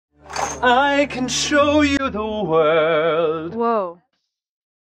I can show you the world. Whoa.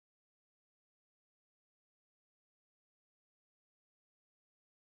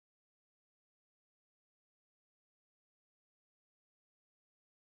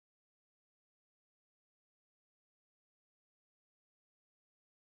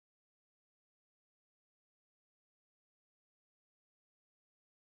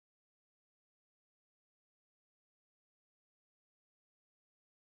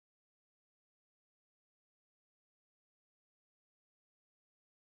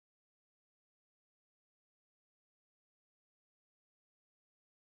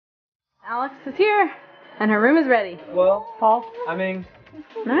 Alex is here, and her room is ready. Well, Paul. I mean...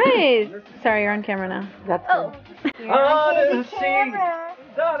 Nice! Sorry, you're on camera now. That's Oh. Under the sea,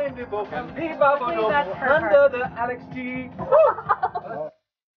 down in the book, and under the Alex G.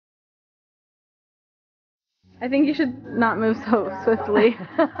 I think you should not move so swiftly.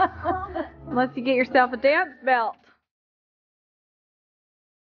 Unless you get yourself a dance belt.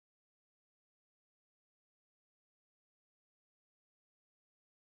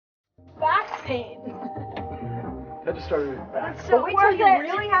 Back pain. That just started with back. So wait till you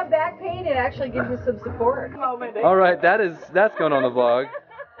really have back pain, it actually gives you some support. Oh my God. All right, that's going on the vlog.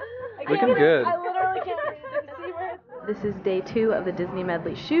 Looking good. I literally can't see where This is day 2 of the Disney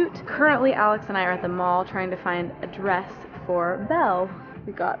Medley shoot. Currently, Alex and I are at the mall trying to find a dress for Belle.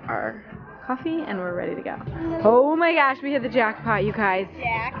 We got our coffee and we're ready to go. Oh my gosh, we hit the jackpot, you guys.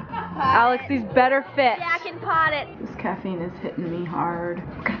 Alex, these better fit. Jack and pot it. This caffeine is hitting me hard.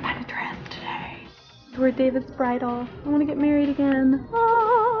 We're gonna find a dress today. We're David's bridal. I want to get married again.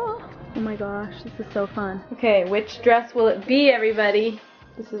 Oh my gosh, this is so fun. Okay, which dress will it be, everybody?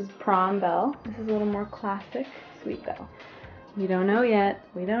 This is prom Belle. This is a little more classic, sweet Belle. We don't know yet.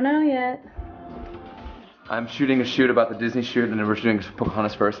 We don't know yet. I'm shooting a shoot about the Disney shoot, and then we're shooting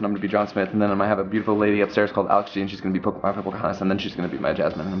Pocahontas first, and I'm going to be John Smith, and then I might have a beautiful lady upstairs called Alex G, and she's going to be my Pocahontas, and then she's going to be my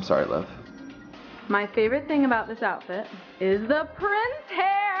Jasmine. I'm sorry, love. My favorite thing about this outfit is the prince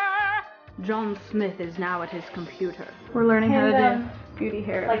hair! John Smith is now at his computer. We're learning how to do beauty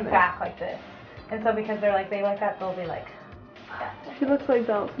hair. Like back like this. And so because they're like, they like that, they'll be like, She looks like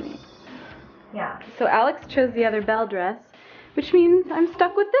Belle to me. yeah. So Alex chose the other Belle dress, which means I'm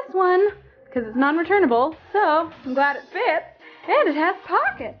stuck with this one, because it's non-returnable, so I'm glad it fits, and it has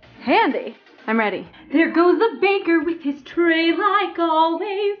pockets. Handy. I'm ready. There goes the baker with his tray like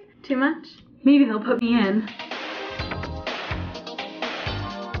always. Too much? Maybe they'll put me in.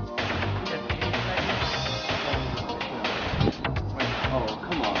 Oh,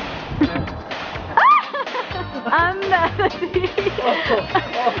 come on. I'm Medley.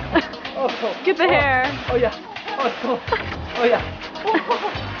 Get the hair. Oh, yeah. Oh, yeah.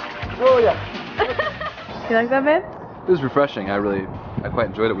 Oh, yeah. You like that, babe? It was refreshing. I quite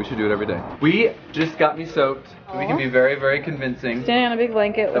enjoyed it. We should do it every day. We just got me soaked. So we can be very, very convincing Standing on a big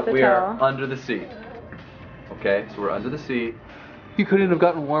blanket with that a we towel. are under the sea. Okay, so we're under the sea. You couldn't have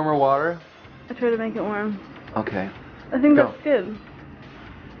gotten warmer water? I tried to make it warm. Okay. I think Go. that's good.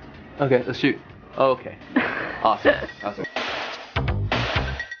 Okay, let's shoot. Oh, okay. Awesome. Awesome.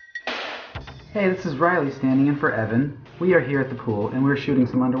 Hey, this is Reilly standing in for Evynne. We are here at the pool and we're shooting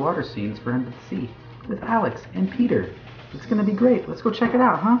some underwater scenes for Under the Sea with Alex and Peter. It's gonna be great. Let's go check it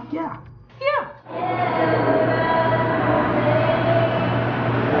out, huh? Yeah.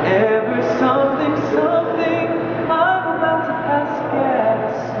 Every something, I'm about to pass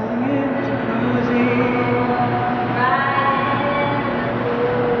gas, swinging to cruising.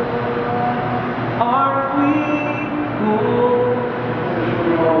 Aren't we cool?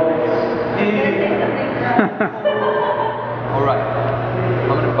 All right, I'm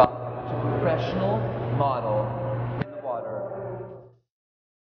gonna buy a professional model in the water.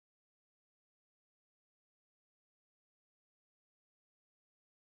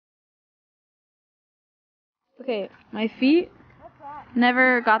 Okay, my feet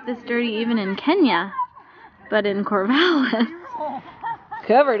never got this dirty even in Kenya, but in Corvallis,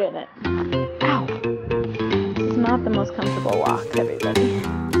 covered in it. Ow! This is not the most comfortable walk, everybody.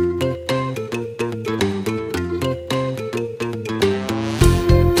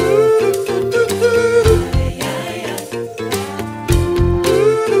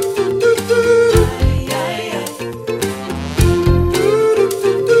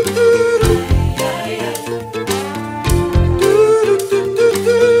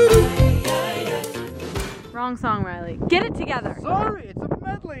 Wrong song, Reilly. Get it together. Sorry, it's a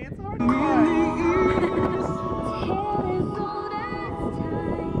medley. It's hard to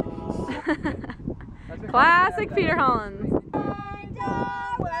Classic Peter Hollens.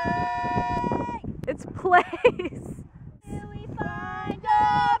 It's place.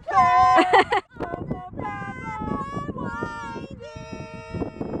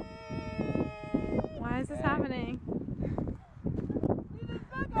 Why is this happening?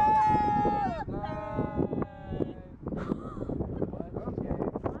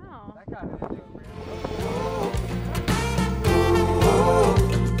 Wow.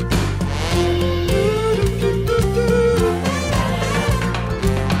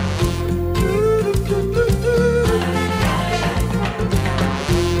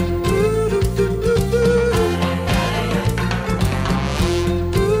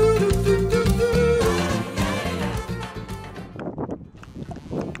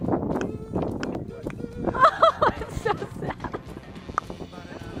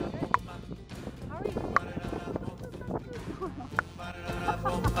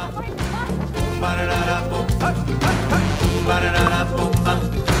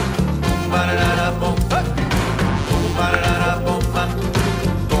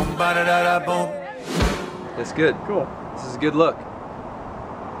 That's good. Cool. This is a good look.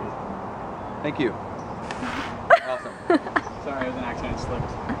 Thank you. Awesome. Sorry, it was an accident. It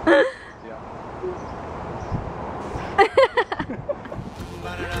slipped.